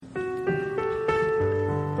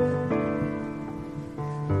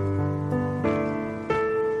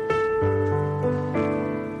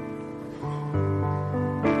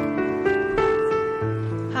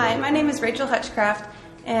name is Rachel Hutchcraft,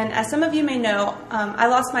 and as some of you may know, I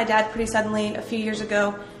lost my dad pretty suddenly a few years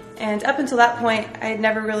ago, and up until that point, I had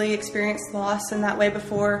never really experienced loss in that way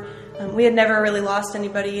before. We had never really lost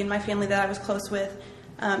anybody in my family that I was close with,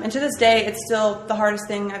 and to this day, it's still the hardest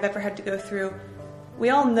thing I've ever had to go through. We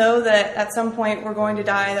all know that at some point we're going to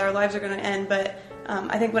die, that our lives are going to end, but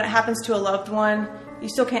I think when it happens to a loved one, you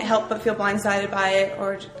still can't help but feel blindsided by it,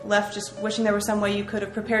 or left just wishing there was some way you could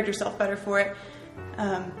have prepared yourself better for it.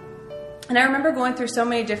 And I remember going through so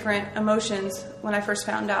many different emotions when I first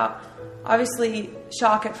found out. Obviously,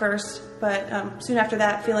 shock at first, but soon after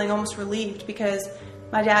that, feeling almost relieved because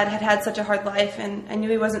my dad had had such a hard life and I knew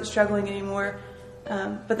he wasn't struggling anymore.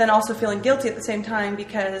 But then also feeling guilty at the same time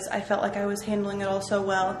because I felt like I was handling it all so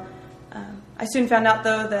well. I soon found out,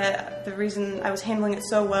 though, that the reason I was handling it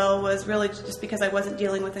so well was really just because I wasn't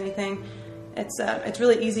dealing with anything. It's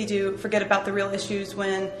really easy to forget about the real issues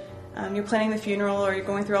when you're planning the funeral or you're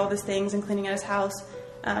going through all these things and cleaning out his house.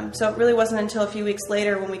 So it really wasn't until a few weeks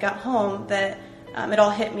later when we got home that it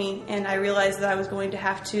all hit me, and I realized that I was going to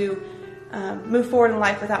have to move forward in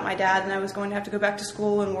life without my dad, and I was going to have to go back to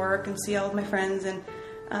school and work and see all of my friends. And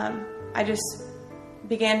I just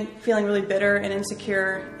began feeling really bitter and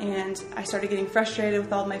insecure, and I started getting frustrated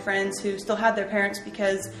with all of my friends who still had their parents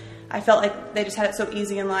because I felt like they just had it so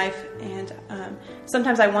easy in life. And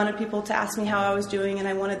sometimes I wanted people to ask me how I was doing, and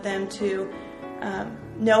I wanted them to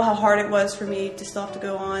know how hard it was for me to still have to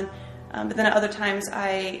go on. But then at other times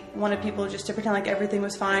I wanted people just to pretend like everything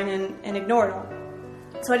was fine and ignore it all.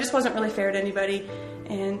 So I just wasn't really fair to anybody.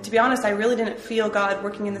 And to be honest, I really didn't feel God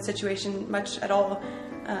working in the situation much at all.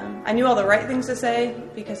 I knew all the right things to say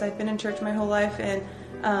because I've been in church my whole life, and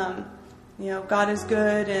God is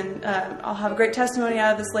good, and I'll have a great testimony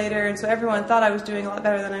out of this later. And so everyone thought I was doing a lot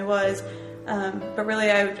better than I was. But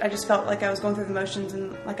really, I just felt like I was going through the motions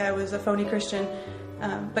and like I was a phony Christian.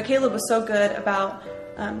 But Caleb was so good about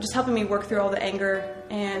just helping me work through all the anger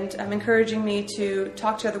and encouraging me to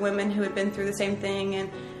talk to other women who had been through the same thing.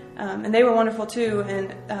 And they were wonderful too.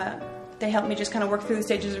 And they helped me just kind of work through the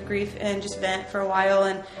stages of grief and just vent for a while.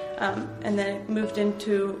 And then it moved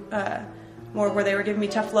into more where they were giving me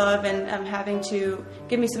tough love and having to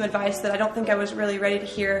give me some advice that I don't think I was really ready to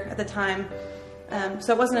hear at the time.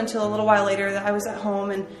 So it wasn't until a little while later that I was at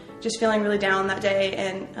home and just feeling really down that day.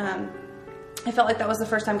 And I felt like that was the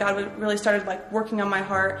first time God really started working on my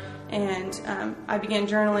heart. And I began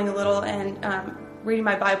journaling a little and reading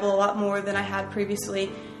my Bible a lot more than I had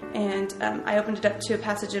previously. And I opened it up to a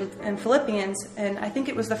passage in Philippians, and I think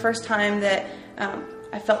it was the first time that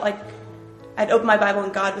I felt like I'd opened my Bible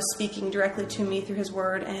and God was speaking directly to me through His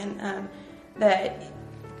Word, and that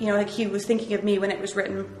like He was thinking of me when it was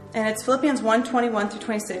written. And it's Philippians 1:21 through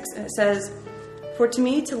 26, and it says, "For to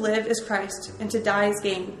me to live is Christ, and to die is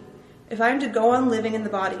gain. If I am to go on living in the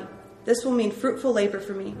body, this will mean fruitful labor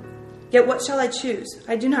for me. Yet what shall I choose?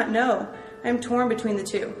 I do not know. I am torn between the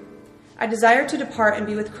two. I desire to depart and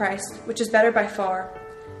be with Christ, which is better by far,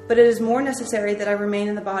 but it is more necessary that I remain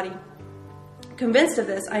in the body. Convinced of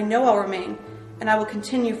this, I know I'll remain, and I will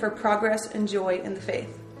continue for progress and joy in the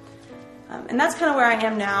faith." And that's kind of where I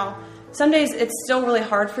am now. Some days it's still really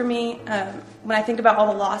hard for me when I think about all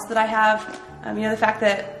the loss that I have. The fact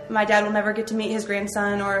that my dad will never get to meet his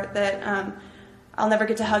grandson, or that I'll never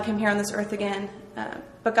get to hug him here on this earth again.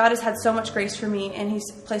 But God has had so much grace for me, and He's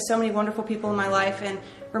placed so many wonderful people in my life and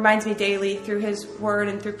reminds me daily through His Word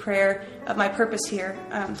and through prayer of my purpose here.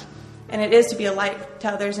 And it is to be a light to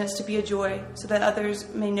others, and it's to be a joy so that others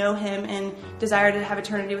may know Him and desire to have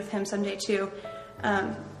eternity with Him someday too.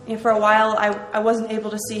 For a while, I wasn't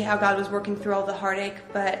able to see how God was working through all the heartache,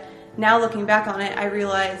 but now looking back on it, I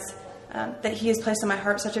realize that He has placed in my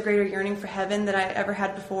heart such a greater yearning for heaven than I ever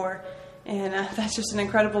had before. And that's just an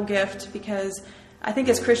incredible gift, because I think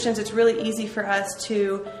as Christians, it's really easy for us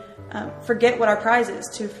to forget what our prize is,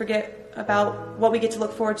 to forget about what we get to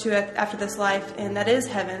look forward to after this life, and that is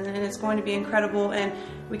heaven, and it's going to be incredible, and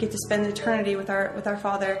we get to spend eternity with our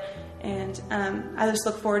Father. And I just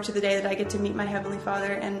look forward to the day that I get to meet my Heavenly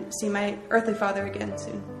Father and see my earthly father again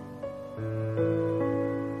soon.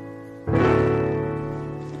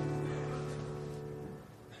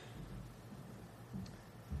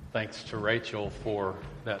 Thanks to Rachel for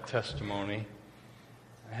that testimony.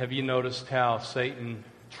 Have you noticed how Satan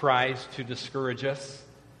tries to discourage us?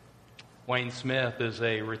 Wayne Smith is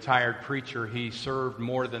a retired preacher. He served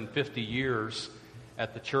more than 50 years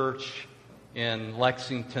at the church in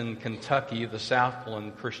Lexington, Kentucky, the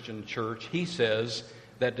Southland Christian Church. He says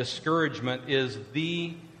that discouragement is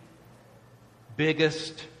the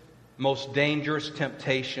biggest, most dangerous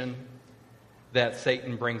temptation that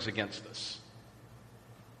Satan brings against us.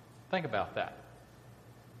 Think about that.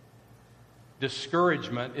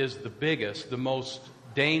 discouragement is the biggest, the most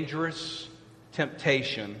dangerous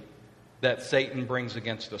temptation that Satan brings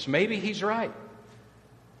against us. Maybe he's right.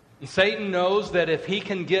 Satan knows that if he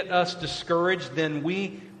can get us discouraged, then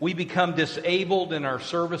we become disabled in our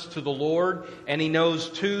service to the Lord. And he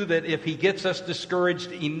knows, too, that if he gets us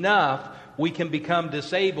discouraged enough, we can become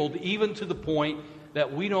disabled, even to the point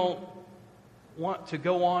that we don't want to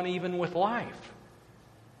go on even with life.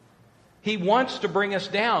 He wants to bring us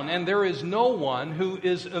down, and there is no one who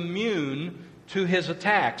is immune to his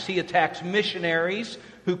attacks. He attacks missionaries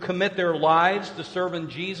who commit their lives to serving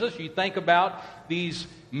Jesus. You think about these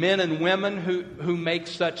men and women who make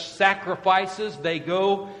such sacrifices. They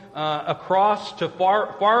go across to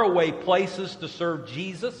far away places to serve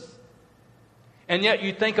Jesus. And yet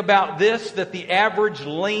you think about this, that the average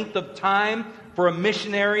length of time for a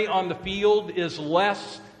missionary on the field is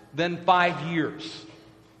less than 5 years.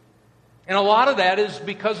 And a lot of that is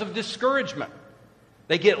because of discouragement.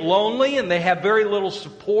 They get lonely and they have very little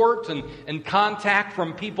support and contact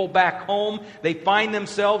from people back home. They find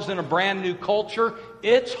themselves in a brand new culture.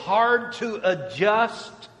 It's hard to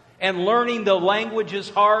adjust, and learning the language is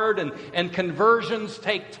hard, and conversions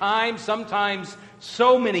take time. Sometimes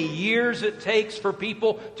so many years it takes for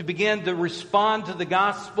people to begin to respond to the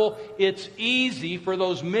gospel. It's easy for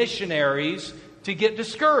those missionaries to get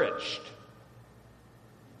discouraged.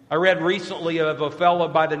 I read recently of a fellow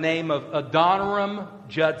by the name of Adoniram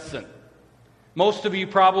Judson. Most of you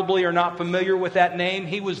probably are not familiar with that name.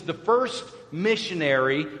 He was the first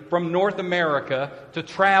missionary from North America to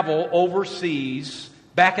travel overseas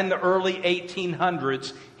back in the early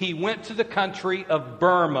 1800s. He went to the country of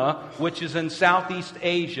Burma, which is in Southeast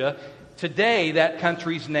Asia. Today, that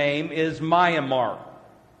country's name is Myanmar.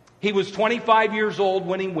 He was 25 years old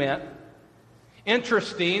when he went.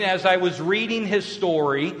 Interesting, as I was reading his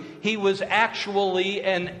story, he was actually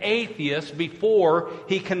an atheist before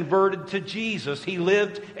he converted to Jesus. He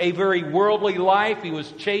lived a very worldly life. He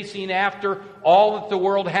was chasing after all that the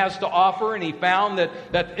world has to offer, and he found that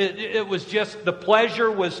it was just, the pleasure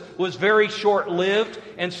was very short-lived,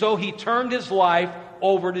 and so he turned his life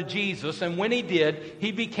over to Jesus. And when he did,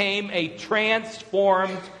 he became a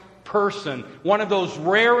transformed person, one of those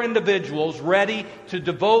rare individuals ready to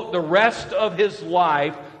devote the rest of his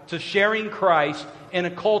life to sharing Christ in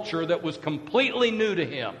a culture that was completely new to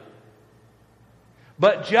him.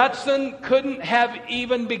 But Judson couldn't have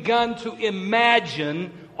even begun to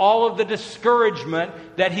imagine all of the discouragement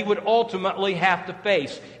that he would ultimately have to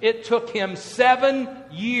face. It took him 7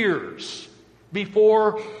 years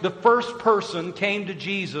before the first person came to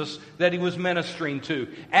Jesus that he was ministering to.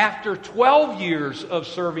 After 12 years of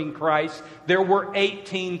serving Christ, there were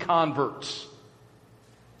 18 converts.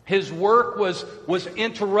 His work was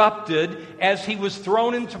interrupted as he was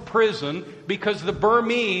thrown into prison because the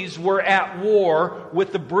Burmese were at war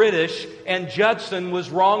with the British, and Judson was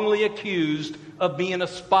wrongly accused of being a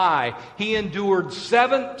spy. He endured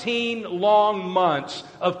 17 long months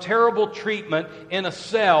of terrible treatment in a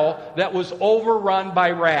cell that was overrun by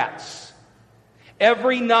rats.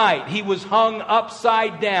 Every night he was hung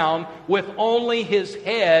upside down with only his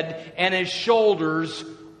head and his shoulders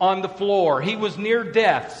on the floor. He was near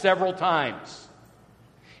death several times.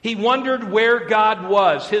 He wondered where God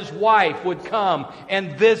was. His wife would come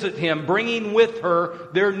and visit him, bringing with her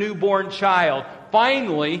their newborn child.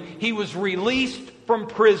 Finally, he was released from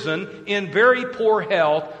prison in very poor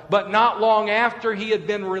health, but not long after he had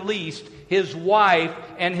been released, his wife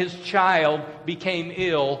and his child became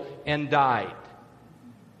ill and died.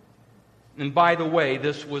 And by the way,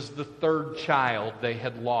 this was the third child they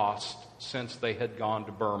had lost since they had gone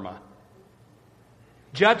to Burma.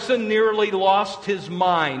 Judson nearly lost his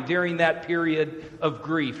mind during that period of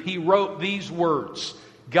grief. He wrote these words: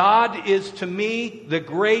 "God is to me the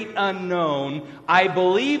great unknown. I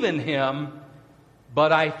believe in Him,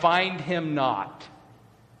 but I find Him not."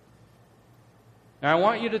 Now I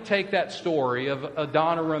want you to take that story of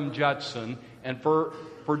Adoniram Judson and for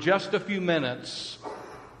just a few minutes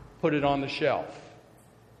put it on the shelf.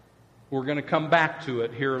 We're going to come back to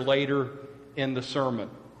it here later in the sermon.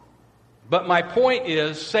 But my point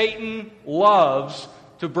is, Satan loves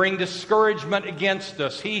to bring discouragement against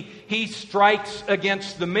us. He strikes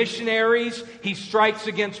against the missionaries. He strikes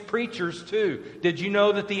against preachers too. Did you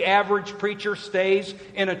know that the average preacher stays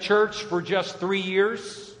in a church for just 3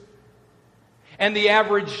 years? And the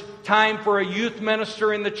average time for a youth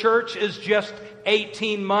minister in the church is just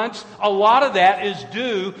 18 months. A lot of that is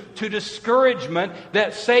due to discouragement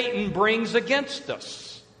that Satan brings against us.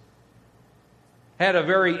 Had a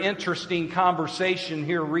very interesting conversation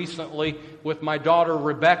here recently with my daughter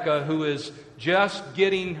Rebecca, who is just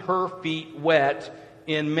getting her feet wet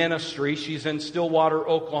in ministry. She's in Stillwater,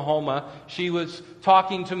 Oklahoma. She was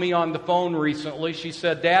talking to me on the phone recently. She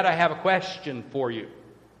said, "Dad, I have a question for you."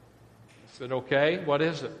 I said, "Okay, what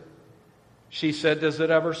is it?" She said, "Does it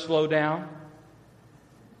ever slow down?"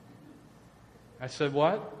 I said,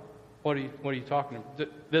 "What? What are you talking about?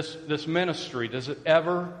 This ministry, does it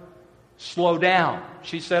ever slow down?"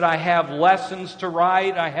 She said, "I have lessons to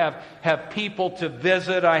write. I have people to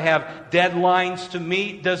visit. I have deadlines to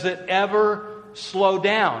meet. Does it ever slow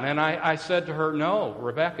down?" And I said to her, "No,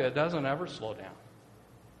 Rebecca, it doesn't ever slow down.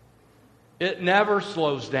 It never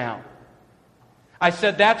slows down." I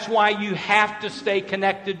said, "That's why you have to stay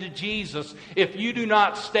connected to Jesus. If you do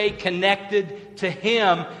not stay connected to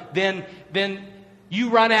Him, then you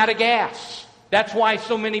run out of gas. That's why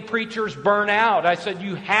so many preachers burn out." I said,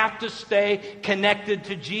 "You have to stay connected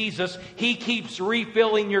to Jesus. He keeps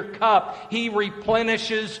refilling your cup. He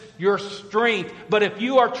replenishes your strength. But if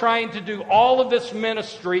you are trying to do all of this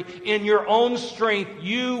ministry in your own strength,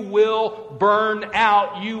 you will burn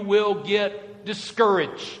out. You will get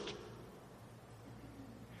discouraged."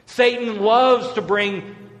 Satan loves to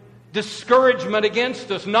bring discouragement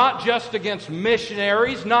against us, not just against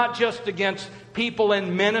missionaries, not just against people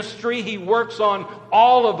in ministry. He works on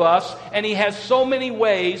all of us, and he has so many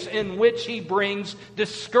ways in which he brings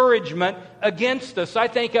discouragement against us. I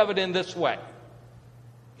think of it in this way.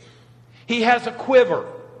 He has a quiver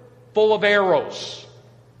full of arrows.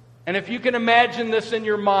 And if you can imagine this in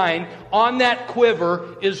your mind, on that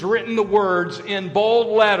quiver is written the words in bold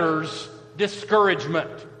letters,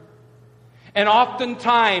 discouragement. And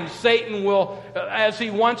oftentimes, Satan will, as he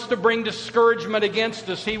wants to bring discouragement against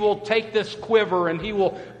us, he will take this quiver and he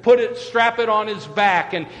will strap it on his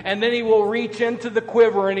back, and then he will reach into the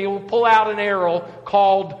quiver and he will pull out an arrow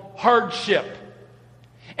called hardship.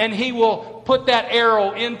 And he will put that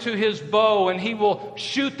arrow into his bow and he will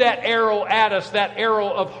shoot that arrow at us, that arrow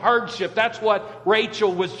of hardship. That's what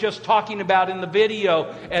Rachel was just talking about in the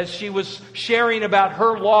video as she was sharing about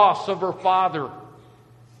her loss of her father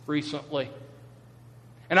recently.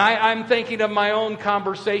 And I'm thinking of my own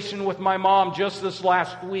conversation with my mom just this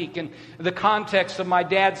last week in the context of my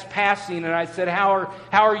dad's passing. And I said, how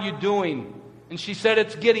are you doing? And she said,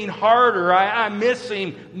 "It's getting harder. I miss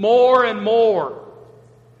him more and more."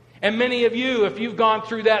 And many of you, if you've gone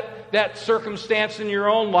through that circumstance in your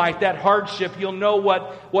own life, that hardship, you'll know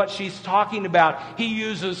what she's talking about. He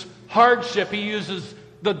uses hardship. He uses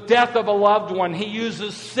the death of a loved one. He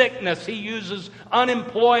uses sickness. He uses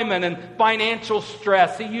unemployment and financial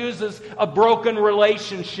stress. He uses a broken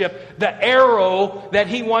relationship. The arrow that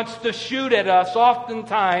he wants to shoot at us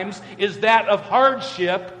oftentimes is that of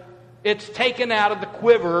hardship. It's taken out of the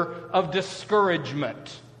quiver of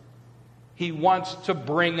discouragement. He wants to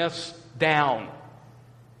bring us down.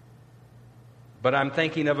 But I'm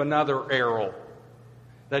thinking of another arrow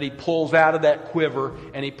that he pulls out of that quiver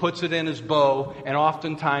and he puts it in his bow, and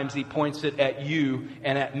oftentimes he points it at you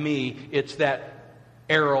and at me. It's that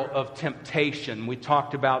arrow of temptation. We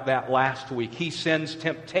talked about that last week. He sends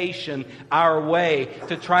temptation our way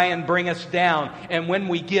to try and bring us down. And when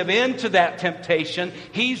we give in to that temptation,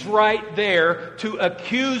 he's right there to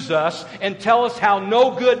accuse us and tell us how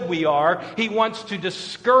no good we are. He wants to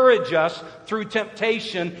discourage us through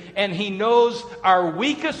temptation, and he knows our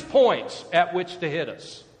weakest points at which to hit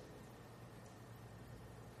us.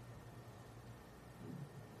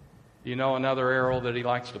 You know another arrow that he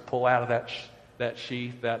likes to pull out of that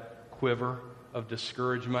sheath, that quiver of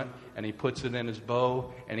discouragement, and he puts it in his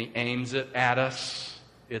bow and he aims it at us?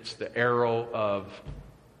 It's the arrow of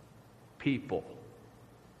people.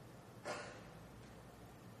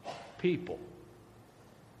 People.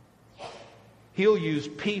 He'll use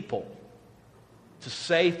people to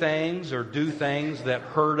say things or do things that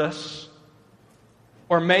hurt us.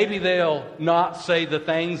 Or maybe they'll not say the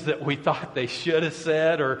things that we thought they should have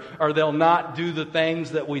said, or they'll not do the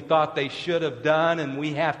things that we thought they should have done, and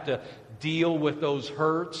we have to deal with those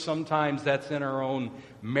hurts. Sometimes that's in our own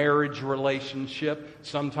marriage relationship.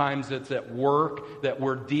 Sometimes it's at work that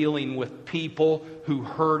we're dealing with people who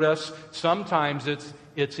hurt us. Sometimes it's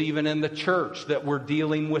even in the church that we're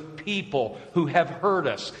dealing with people who have hurt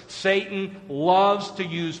us. Satan loves to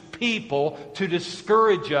use people to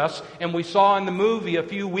discourage us. And we saw in the movie a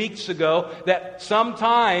few weeks ago that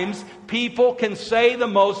sometimes people can say the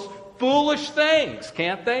most foolish things,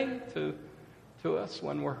 can't they, to us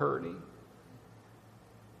when we're hurting?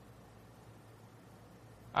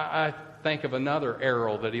 I think of another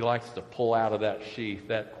arrow that he likes to pull out of that sheath,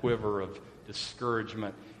 that quiver of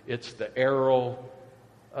discouragement. It's the arrow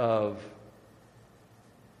of,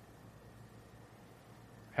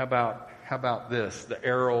 how about this? The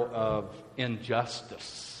arrow of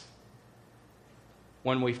injustice.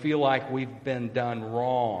 when we feel like we've been done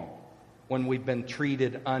wrong, when we've been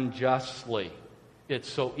treated unjustly, it's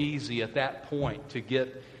so easy at that point to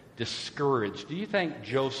get discouraged. Do you think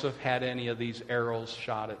Joseph had any of these arrows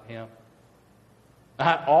shot at him?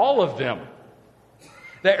 Not all of them.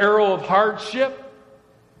 The arrow of hardship,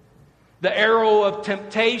 the arrow of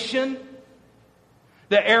temptation,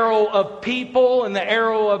 the arrow of people, and the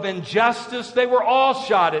arrow of injustice, they were all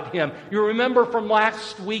shot at him. You remember from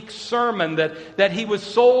last week's sermon that he was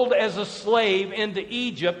sold as a slave into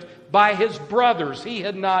Egypt by his brothers. He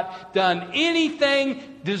had not done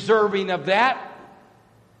anything deserving of that.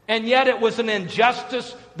 And yet it was an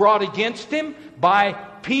injustice brought against him by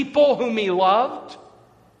people whom he loved.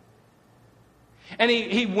 And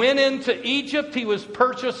he went into Egypt. He was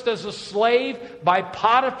purchased as a slave by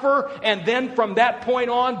Potiphar. And then from that point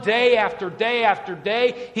on, day after day after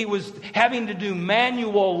day, he was having to do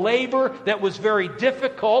manual labor that was very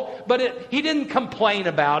difficult. But he didn't complain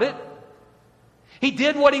about it. He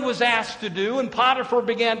did what he was asked to do, and Potiphar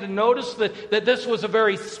began to notice that this was a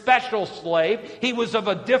very special slave. He was of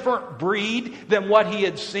a different breed than what he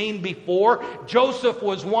had seen before. Joseph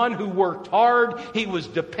was one who worked hard. He was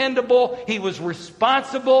dependable. He was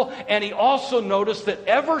responsible. And he also noticed that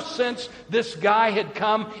ever since this guy had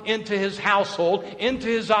come into his household, into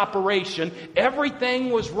his operation,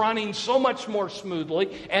 everything was running so much more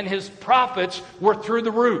smoothly, and his profits were through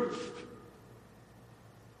the roof.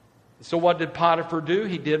 So what did Potiphar do?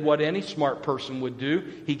 He did what any smart person would do.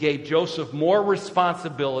 He gave Joseph more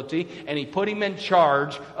responsibility, and he put him in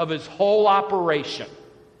charge of his whole operation.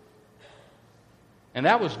 And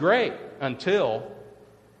that was great until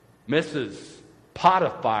Mrs.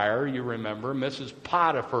 Potiphar, you remember, Mrs.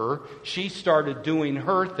 Potiphar, she started doing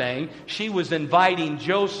her thing. She was inviting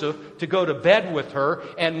Joseph to go to bed with her,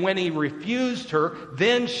 and when he refused her,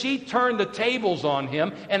 then she turned the tables on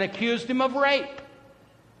him and accused him of rape.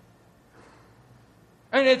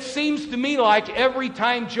 And it seems to me like every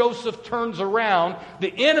time Joseph turns around,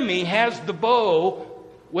 the enemy has the bow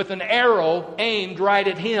with an arrow aimed right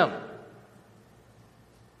at him.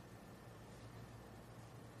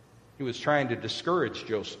 He was trying to discourage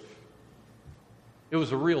Joseph. It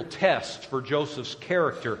was a real test for Joseph's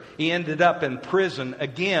character. He ended up in prison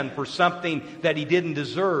again for something that he didn't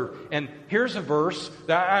deserve. And here's a verse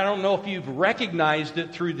that I don't know if you've recognized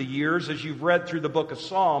it through the years as you've read through the book of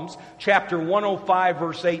Psalms, chapter 105,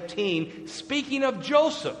 verse 18, speaking of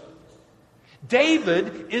Joseph.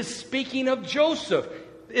 David is speaking of Joseph.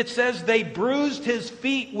 It says, they bruised his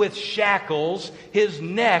feet with shackles, his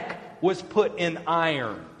neck was put in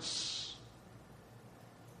irons.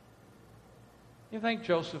 You think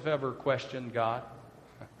Joseph ever questioned God?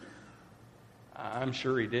 I'm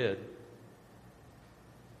sure he did.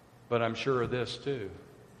 But I'm sure of this too.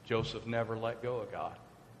 Joseph never let go of God.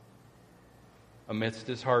 Amidst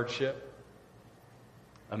his hardship,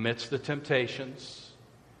 amidst the temptations,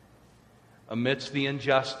 amidst the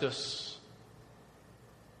injustice,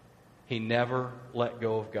 he never let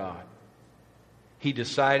go of God. He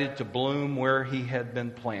decided to bloom where he had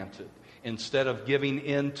been planted. Instead of giving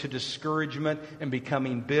in to discouragement and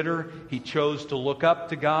becoming bitter, he chose to look up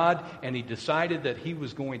to God, and he decided that he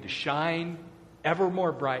was going to shine ever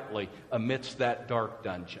more brightly amidst that dark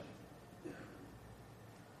dungeon.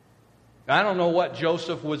 I don't know what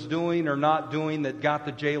Joseph was doing or not doing that got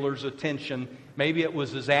the jailer's attention. Maybe it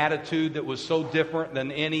was his attitude that was so different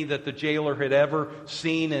than any that the jailer had ever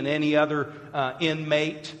seen in any other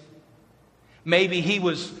inmate. Maybe he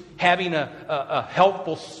was having a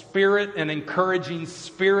helpful spirit, an encouraging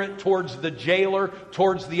spirit towards the jailer,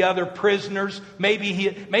 towards the other prisoners. Maybe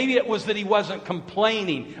it was that he wasn't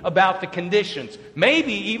complaining about the conditions.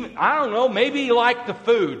 Maybe even, I don't know, maybe he liked the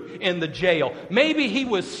food in the jail. Maybe he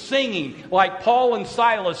was singing like Paul and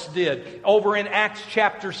Silas did over in Acts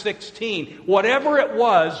chapter 16. Whatever it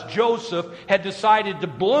was, Joseph had decided to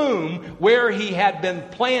bloom where he had been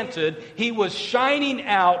planted. He was shining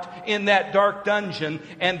out in that dark dungeon,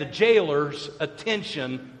 and the jailer's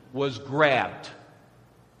attention was grabbed.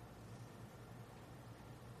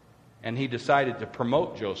 And he decided to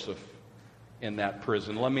promote Joseph in that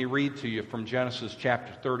prison. Let me read to you from Genesis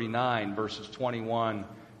chapter 39, verses 21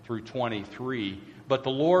 through 23. But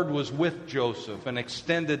the Lord was with Joseph and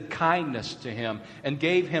extended kindness to him and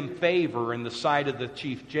gave him favor in the sight of the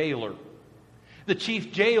chief jailer. The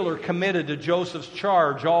chief jailer committed to Joseph's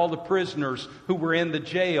charge all the prisoners who were in the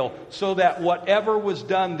jail, so that whatever was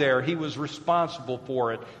done there, he was responsible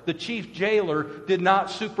for it. The chief jailer did not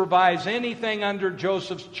supervise anything under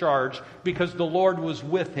Joseph's charge, because the Lord was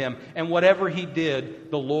with him, and whatever he did,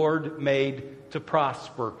 the Lord made to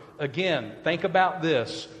prosper. Again, think about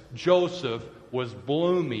this. Joseph was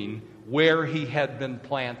blooming where he had been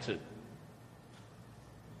planted.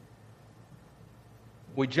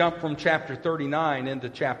 We jump from chapter 39 into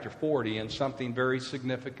chapter 40, and something very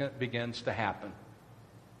significant begins to happen.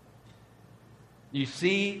 You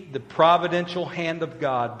see the providential hand of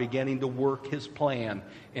God beginning to work His plan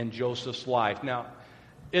in Joseph's life. Now,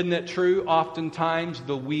 isn't it true? Oftentimes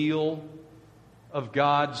the wheel of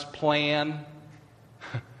God's plan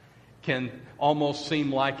can almost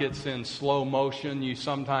seem like it's in slow motion. You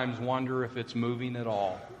sometimes wonder if it's moving at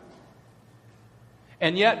all.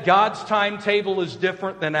 And yet God's timetable is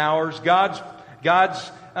different than ours. God's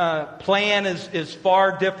plan is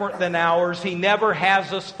far different than ours. He never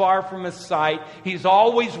has us far from His sight. He's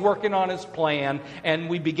always working on His plan. And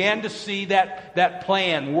we began to see that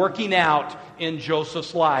plan working out in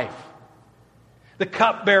Joseph's life. The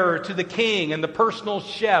cupbearer to the king and the personal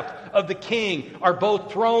chef of the king are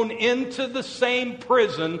both thrown into the same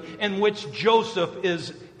prison in which Joseph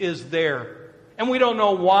is there. And we don't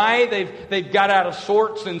know why they've got out of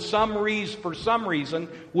sorts for some reason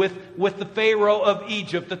with the Pharaoh of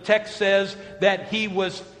Egypt. The text says that he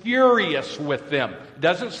was furious with them. It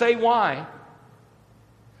doesn't say why.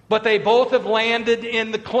 But they both have landed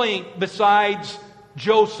in the clink besides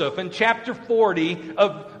Joseph. In chapter 40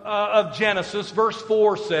 of Genesis, verse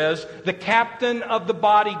 4 says, the captain of the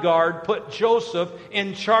bodyguard put Joseph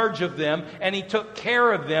in charge of them, and he took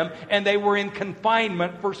care of them, and they were in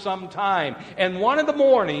confinement for some time. And one of the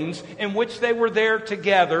mornings in which they were there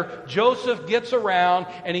together, Joseph gets around,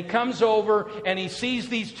 and he comes over, and he sees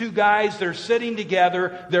these two guys. They're sitting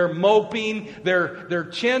together. They're moping. Their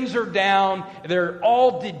chins are down. They're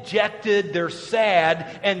all dejected. They're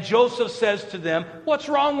sad. And Joseph says to them, "What's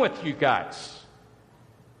wrong with you guys?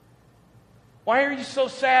 Why are you so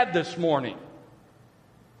sad this morning?"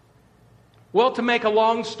 Well, to make a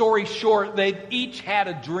long story short, they each had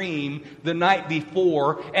a dream the night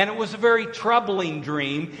before, and it was a very troubling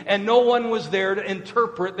dream, and no one was there to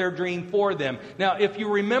interpret their dream for them. Now, if you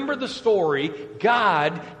remember the story,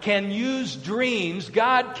 God can use dreams,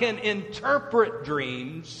 God can interpret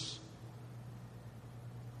dreams,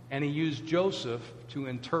 and He used Joseph to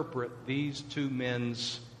interpret these two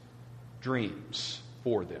men's dreams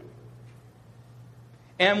for them.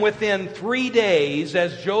 And within 3 days,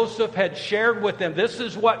 as Joseph had shared with them, this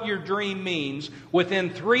is what your dream means.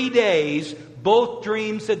 Within 3 days, both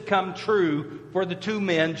dreams had come true for the two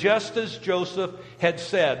men, just as Joseph had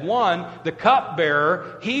said. One, the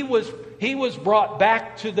cupbearer, he was brought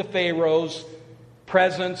back to the Pharaoh's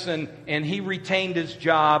presence, and he retained his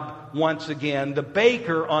job once again. The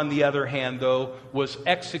baker, on the other hand, though, was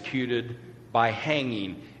executed by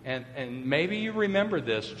hanging. And maybe you remember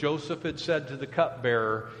this. Joseph had said to the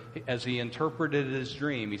cupbearer, as he interpreted his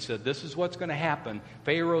dream, he said, "This is what's going to happen.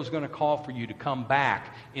 Pharaoh's going to call for you to come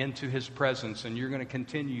back into his presence, and you're going to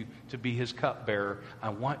continue to be his cupbearer. I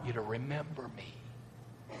want you to remember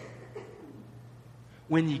me.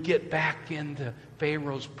 When you get back into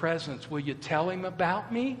Pharaoh's presence, will you tell him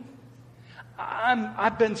about me?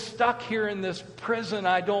 I've been stuck here in this prison.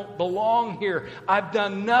 I don't belong here. I've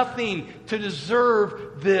done nothing to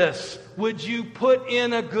deserve this. Would you put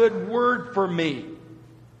in a good word for me?"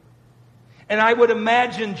 And I would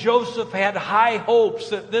imagine Joseph had high hopes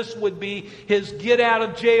that this would be his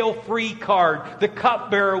get-out-of-jail-free card. The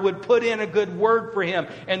cupbearer would put in a good word for him,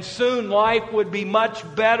 and soon life would be much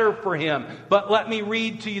better for him. But let me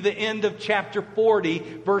read to you the end of chapter 40,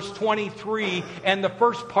 verse 23, and the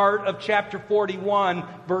first part of chapter 41,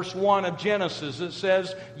 verse 1 of Genesis. It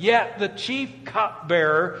says, "Yet the chief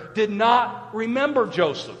cupbearer did not remember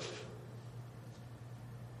Joseph,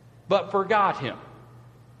 but forgot him.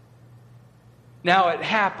 Now it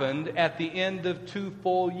happened at the end of 2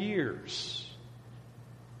 full years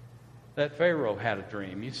that Pharaoh had a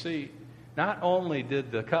dream." You see, not only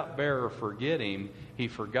did the cupbearer forget him, he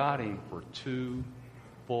forgot him for 2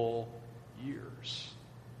 full years.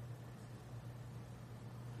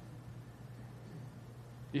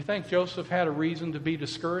 Do you think Joseph had a reason to be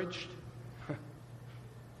discouraged?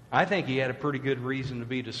 I think he had a pretty good reason to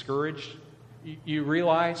be discouraged. You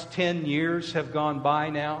realize 10 years have gone by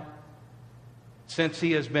now since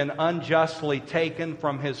he has been unjustly taken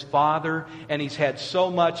from his father, and he's had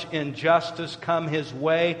so much injustice come his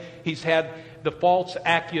way. He's had the false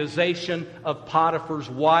accusation of Potiphar's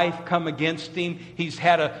wife come against him. He's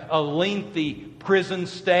had a lengthy prison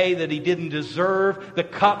stay that he didn't deserve. The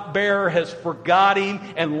cupbearer has forgot him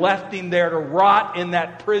and left him there to rot in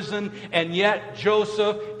that prison, and yet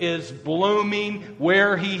Joseph is blooming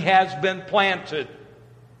where he has been planted.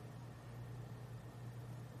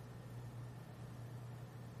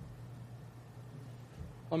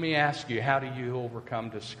 Let me ask you, how do you overcome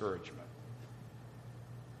discouragement?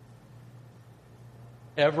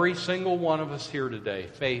 Every single one of us here today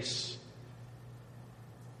face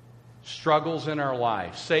struggles in our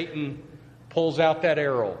life. Satan pulls out that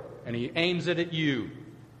arrow and he aims it at you.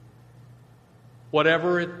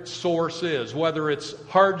 Whatever its source is, whether it's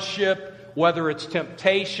hardship, whether it's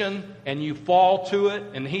temptation, and you fall to it,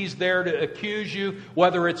 and he's there to accuse you,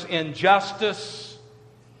 whether it's injustice,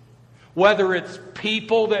 whether it's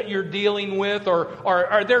people that you're dealing with,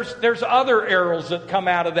 or there's other arrows that come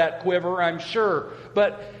out of that quiver, I'm sure.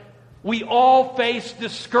 But we all face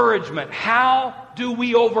discouragement. How do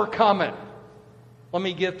we overcome it? Let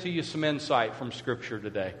me give to you some insight from Scripture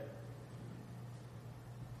today.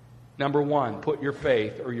 Number one, put your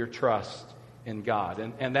faith or your trust in God.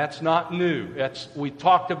 And that's not new. We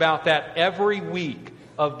talked about that every week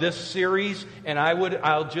of this series, and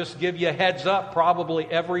I'll just give you a heads up, probably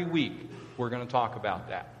every week we're going to talk about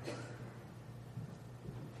that.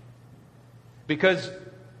 Because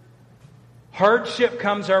hardship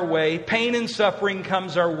comes our way, pain and suffering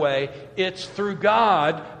comes our way. It's through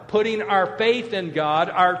God, putting our faith in God,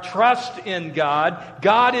 our trust in God.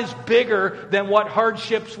 God is bigger than what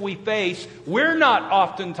hardships we face. We're not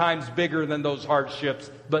oftentimes bigger than those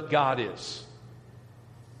hardships, but God is.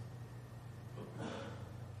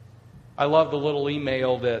 I love the little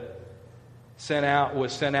email that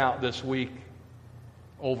was sent out this week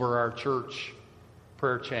over our church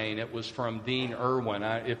prayer chain. It was from Dean Irwin.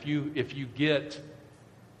 If you get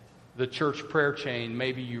the church prayer chain,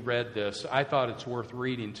 maybe you read this. I thought it's worth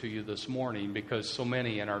reading to you this morning because so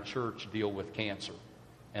many in our church deal with cancer.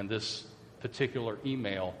 And this particular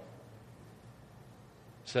email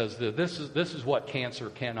says that this is what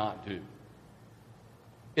cancer cannot do.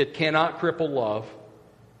 It cannot cripple love.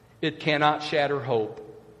 It cannot shatter hope.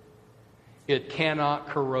 It cannot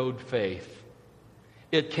corrode faith.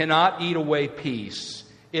 It cannot eat away peace.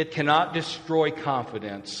 It cannot destroy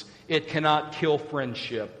confidence. It cannot kill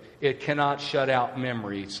friendship. It cannot shut out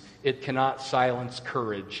memories. It cannot silence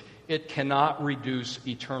courage. It cannot reduce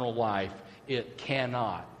eternal life. It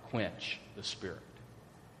cannot quench the Spirit.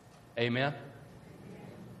 Amen?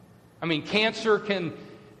 I mean, cancer can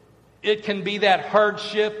be that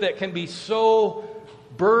hardship that can be so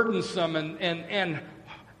burdensome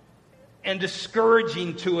and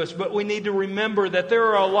discouraging to us, but we need to remember that there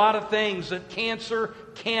are a lot of things that cancer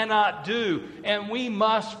cannot do, and we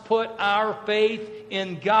must put our faith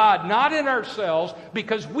in God, not in ourselves,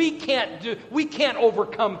 because we can't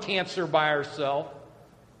overcome cancer by ourselves.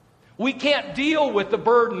 We can't deal with the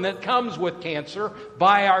burden that comes with cancer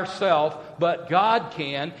by ourselves, but God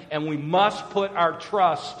can, and we must put our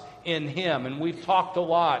trust in Him. And we've talked a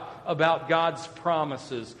lot about God's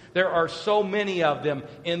promises. There are so many of them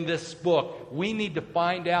in this book. We need to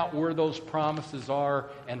find out where those promises are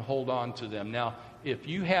and hold on to them. Now, if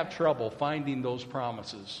you have trouble finding those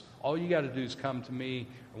promises, all you got to do is come to me,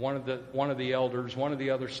 one of the elders, one of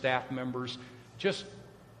the other staff members. Just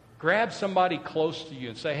grab somebody close to you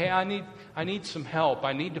and say, hey, I need some help.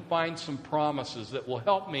 I need to find some promises that will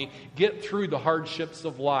help me get through the hardships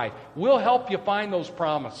of life. We'll help you find those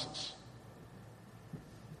promises.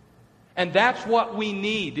 And that's what we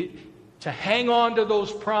need, to hang on to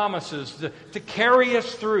those promises, to carry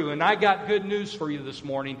us through. And I got good news for you this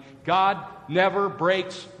morning. God never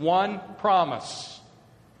breaks one promise.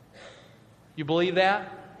 You believe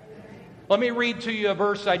that? Let me read to you a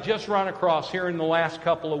verse I just run across here in the last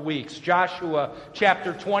couple of weeks. Joshua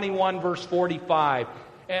chapter 21, verse 45.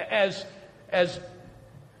 As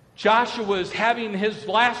Joshua is having his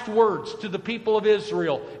last words to the people of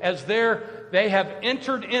Israel, as they have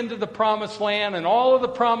entered into the promised land, and all of the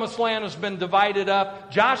promised land has been divided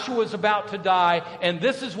up. Joshua is about to die, and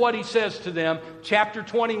this is what he says to them. Chapter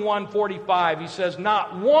 21, 45. He says,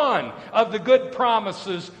 not one of the good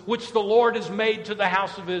promises which the Lord has made to the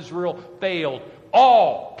house of Israel failed.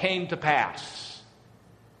 All came to pass.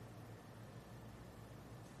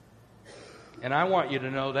 And I want you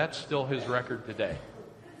to know that's still His record today.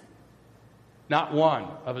 Not one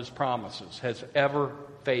of His promises has ever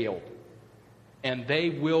failed. And they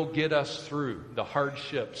will get us through the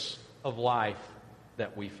hardships of life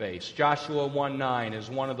that we face. Joshua 1:9 is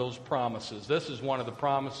one of those promises. This is one of the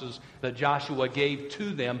promises that Joshua gave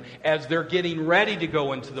to them as they're getting ready to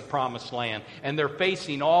go into the promised land. And they're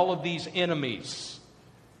facing all of these enemies.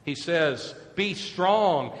 He says, be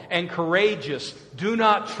strong and courageous. Do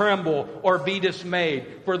not tremble or be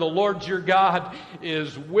dismayed. For the Lord your God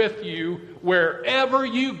is with you wherever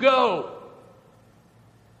you go.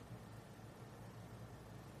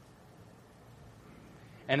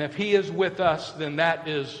 And if He is with us, then that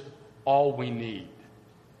is all we need.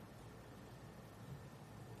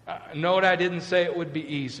 Note I didn't say it would be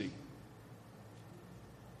easy.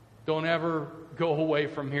 Don't ever go away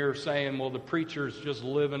from here saying, well, the preacher's just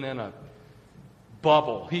living in a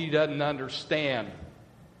bubble. He doesn't understand.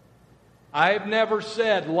 I've never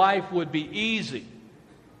said life would be easy,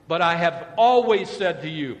 but I have always said to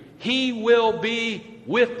you, He will be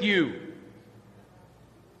with you.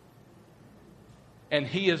 And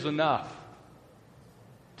He is enough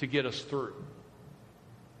to get us through.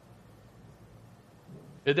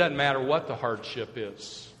 It doesn't matter what the hardship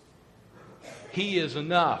is. He is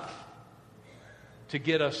enough to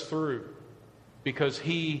get us through because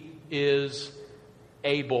He is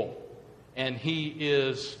able and He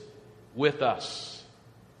is with us.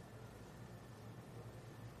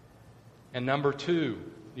 And number 2,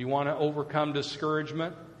 you want to overcome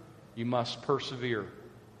discouragement? You must persevere.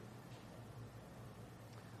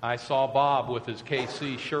 I saw Bob with his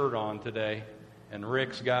KC shirt on today, and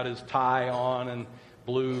Rick's got his tie on and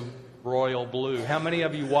blue, royal blue. How many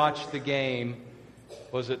of you watched the game?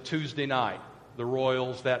 Was it Tuesday night? The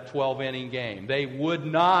Royals, that 12-inning game. They would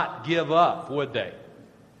not give up, would they?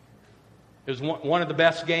 It was one of the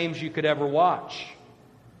best games you could ever watch.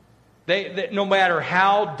 They no matter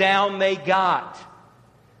how down they got,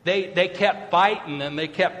 they kept fighting and they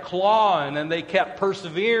kept clawing and they kept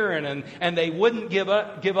persevering and they wouldn't give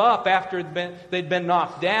up after they'd been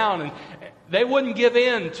knocked down, and they wouldn't give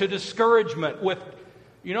in to discouragement.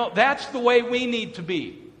 That's the way we need to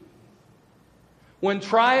be. When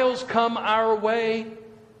trials come our way,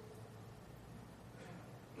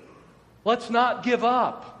 let's not give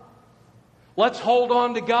up. Let's hold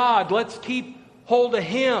on to God. Let's keep hold of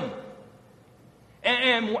Him.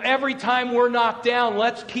 And every time we're knocked down,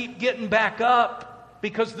 let's keep getting back up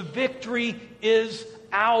because the victory is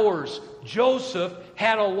ours. Joseph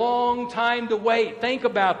had a long time to wait. Think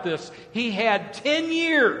about this. He had 10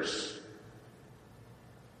 years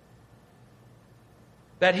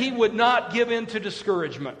that he would not give in to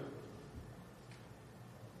discouragement.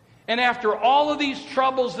 And after all of these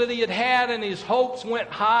troubles that he had had and his hopes went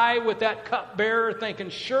high with that cupbearer,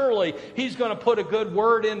 thinking surely he's going to put a good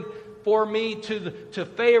word in for me to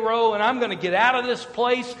Pharaoh and I'm going to get out of this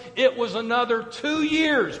place. It was another 2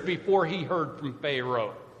 years before he heard from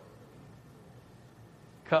Pharaoh.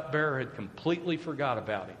 Cupbearer had completely forgot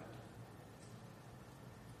about him.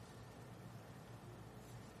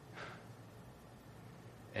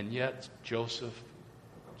 And yet Joseph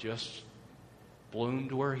just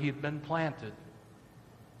bloomed where he had been planted.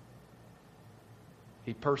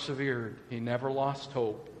 He persevered. He never lost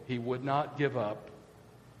hope. He would not give up.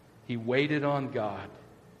 He waited on God.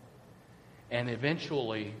 And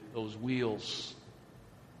eventually, those wheels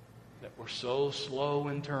that were so slow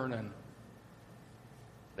in turning,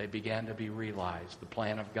 they began to be realized. The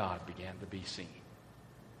plan of God began to be seen.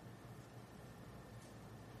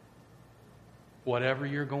 Whatever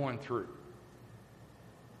you're going through,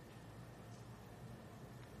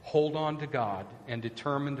 hold on to God and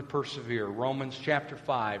determine to persevere. Romans chapter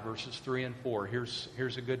 5, verses 3 and 4.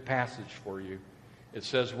 Here's a good passage for you. It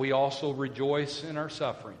says, we also rejoice in our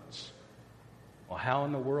sufferings. Well, how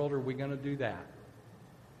in the world are we going to do that?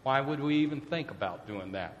 Why would we even think about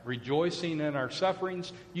doing that? Rejoicing in our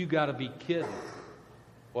sufferings? You got to be kidding.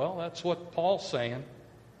 Well, that's what Paul's saying.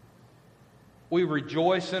 We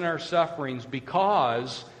rejoice in our sufferings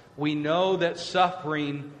because we know that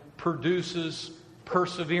suffering produces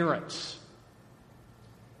perseverance.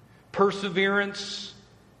 Perseverance,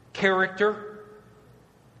 character,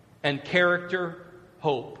 and character,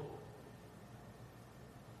 hope.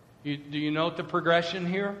 Do you note the progression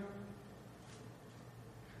here?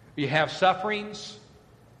 You have sufferings,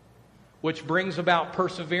 which brings about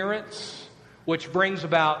perseverance, which brings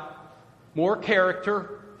about more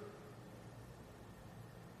character,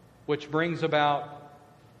 which brings about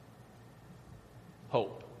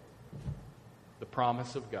hope. The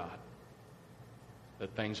promise of God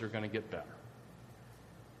that things are going to get better.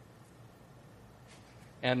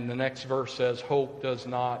 And the next verse says, hope does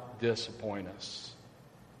not disappoint us.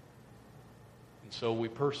 And so we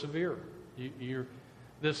persevere.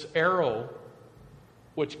 This arrow,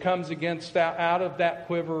 which comes against out of that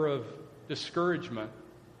quiver of discouragement,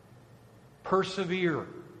 persevere.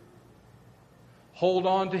 Hold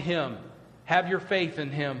on to Him. Have your faith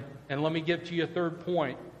in Him. And let me give to you a third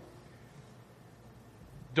point.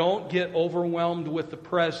 Don't get overwhelmed with the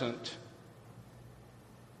present.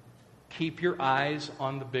 Keep your eyes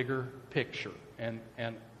on the bigger picture. And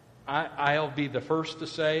I'll be the first to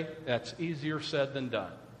say that's easier said than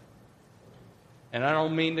done. And I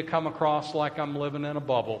don't mean to come across like I'm living in a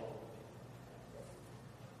bubble.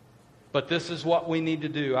 But this is what we need to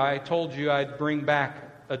do. I told you I'd bring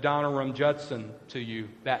back Adoniram Judson to you,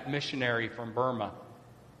 that missionary from Burma.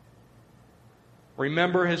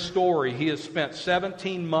 Remember his story. He has spent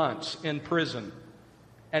 17 months in prison,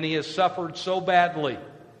 and he has suffered so badly.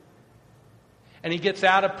 And he gets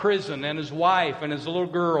out of prison, and his wife and his little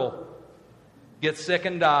girl get sick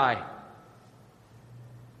and die.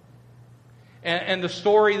 And the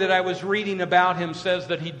story that I was reading about him says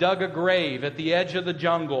that he dug a grave at the edge of the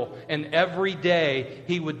jungle, and every day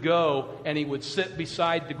he would go and he would sit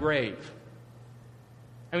beside the grave.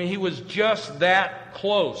 I mean, he was just that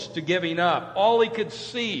close to giving up. All he could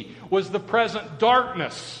see was the present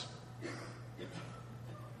darkness,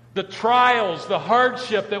 the trials, the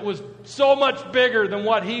hardship that was so much bigger than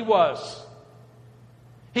what he was.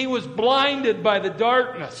 He was blinded by the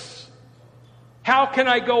darkness. How can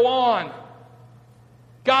I go on?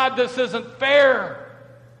 God, this isn't fair.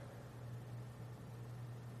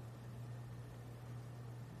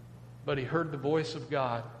 But he heard the voice of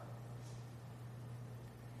God.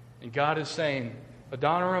 And God is saying,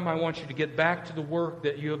 Adoniram, I want you to get back to the work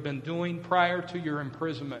that you have been doing prior to your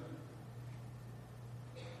imprisonment.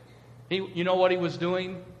 You know what he was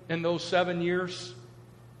doing in those 7 years?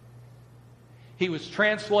 He was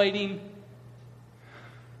translating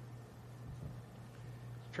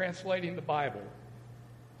the Bible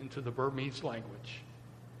into the Burmese language.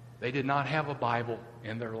 They did not have a Bible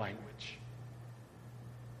in their language.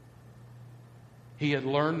 He had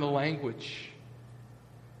learned the language,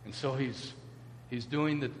 and so he's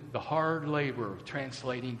doing the hard labor of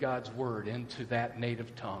translating God's Word into that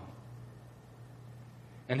native tongue.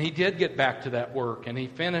 And he did get back to that work, and he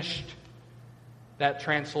finished that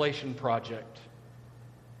translation project.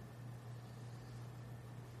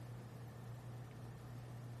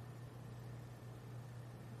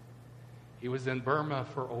 He was in Burma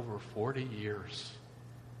for over 40 years.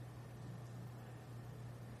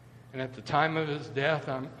 And at the time of his death,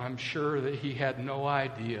 I'm sure that he had no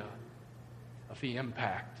idea of the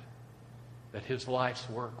impact that his life's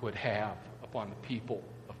work would have upon the people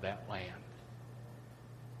of that land.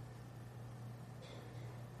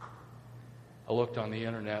 I looked on the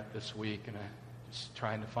internet this week and I was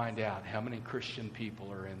trying to find out how many Christian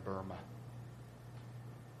people are in Burma.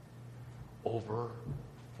 Over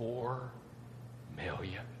 4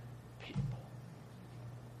 million people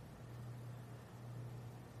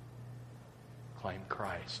claim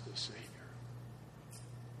Christ as Savior.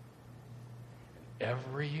 And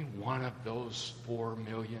every one of those 4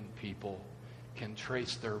 million people can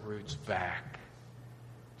trace their roots back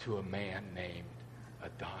to a man named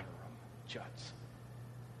Adoniram Judson,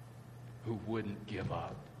 who wouldn't give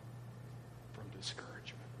up from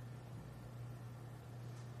discouragement.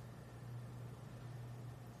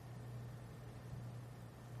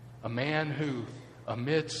 A man who,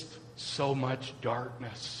 amidst so much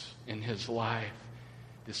darkness in his life,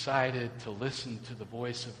 decided to listen to the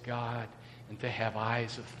voice of God and to have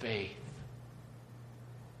eyes of faith,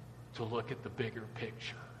 to look at the bigger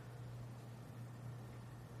picture.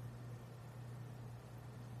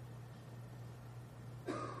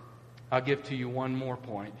 I'll give to you one more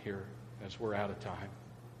point here as we're out of time.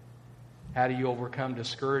 How do you overcome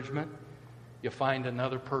discouragement? You find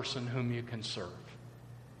another person whom you can serve.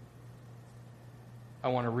 I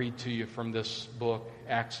want to read to you from this book,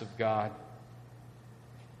 Acts of God.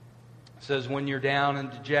 It says, when you're down and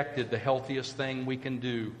dejected, the healthiest thing we can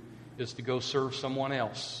do is to go serve someone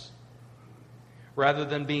else. Rather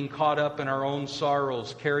than being caught up in our own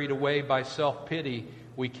sorrows, carried away by self-pity,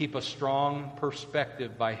 we keep a strong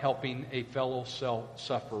perspective by helping a fellow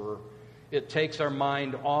sufferer. It takes our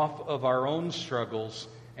mind off of our own struggles,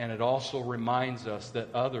 and it also reminds us that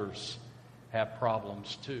others have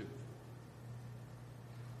problems too.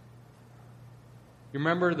 You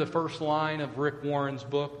remember the first line of Rick Warren's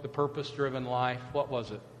book, The Purpose-Driven Life? What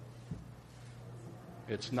was it?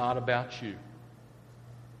 It's not about you.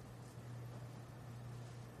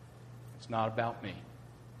 It's not about me.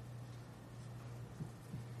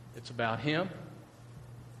 It's about Him.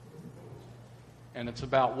 And it's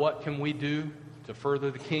about what can we do to further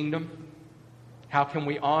the kingdom? How can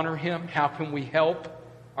we honor Him? How can we help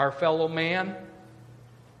our fellow man?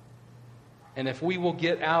 And if we will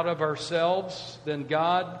get out of ourselves, then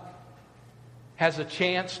God has a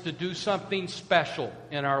chance to do something special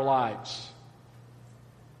in our lives.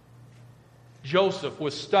 Joseph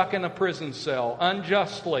was stuck in a prison cell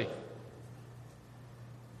unjustly.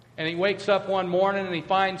 And he wakes up one morning and he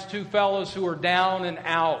finds 2 fellows who are down and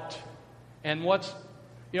out. And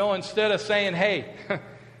instead of saying, hey,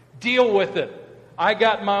 deal with it. I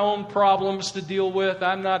got my own problems to deal with.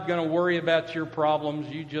 I'm not going to worry about your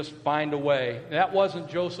problems. You just find a way. That wasn't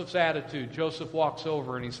Joseph's attitude. Joseph walks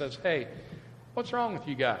over and he says, hey, what's wrong with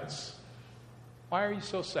you guys? Why are you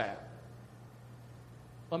so sad?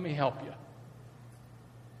 Let me help you.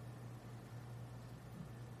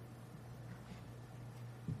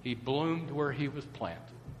 He bloomed where he was planted.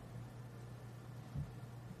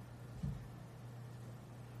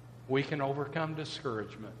 We can overcome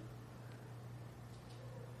discouragement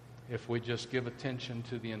if we just give attention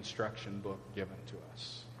to the instruction book given to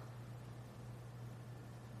us.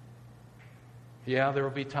 Yeah, there will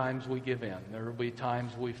be times we give in. There will be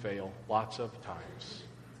times we fail. Lots of times.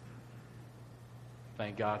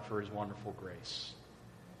 Thank God for His wonderful grace.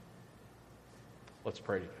 Let's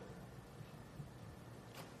pray together.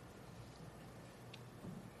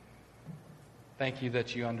 Thank you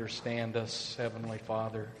that you understand us, Heavenly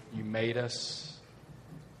Father. You made us.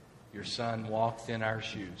 Your Son walked in our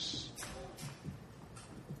shoes.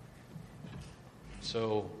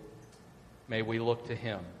 So may we look to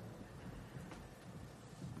Him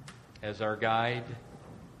as our guide,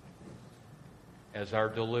 as our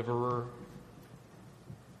deliverer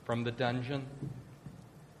from the dungeon.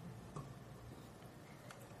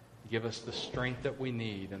 Give us the strength that we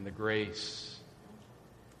need and the grace.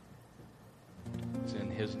 It's in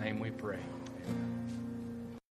His name we pray. Amen.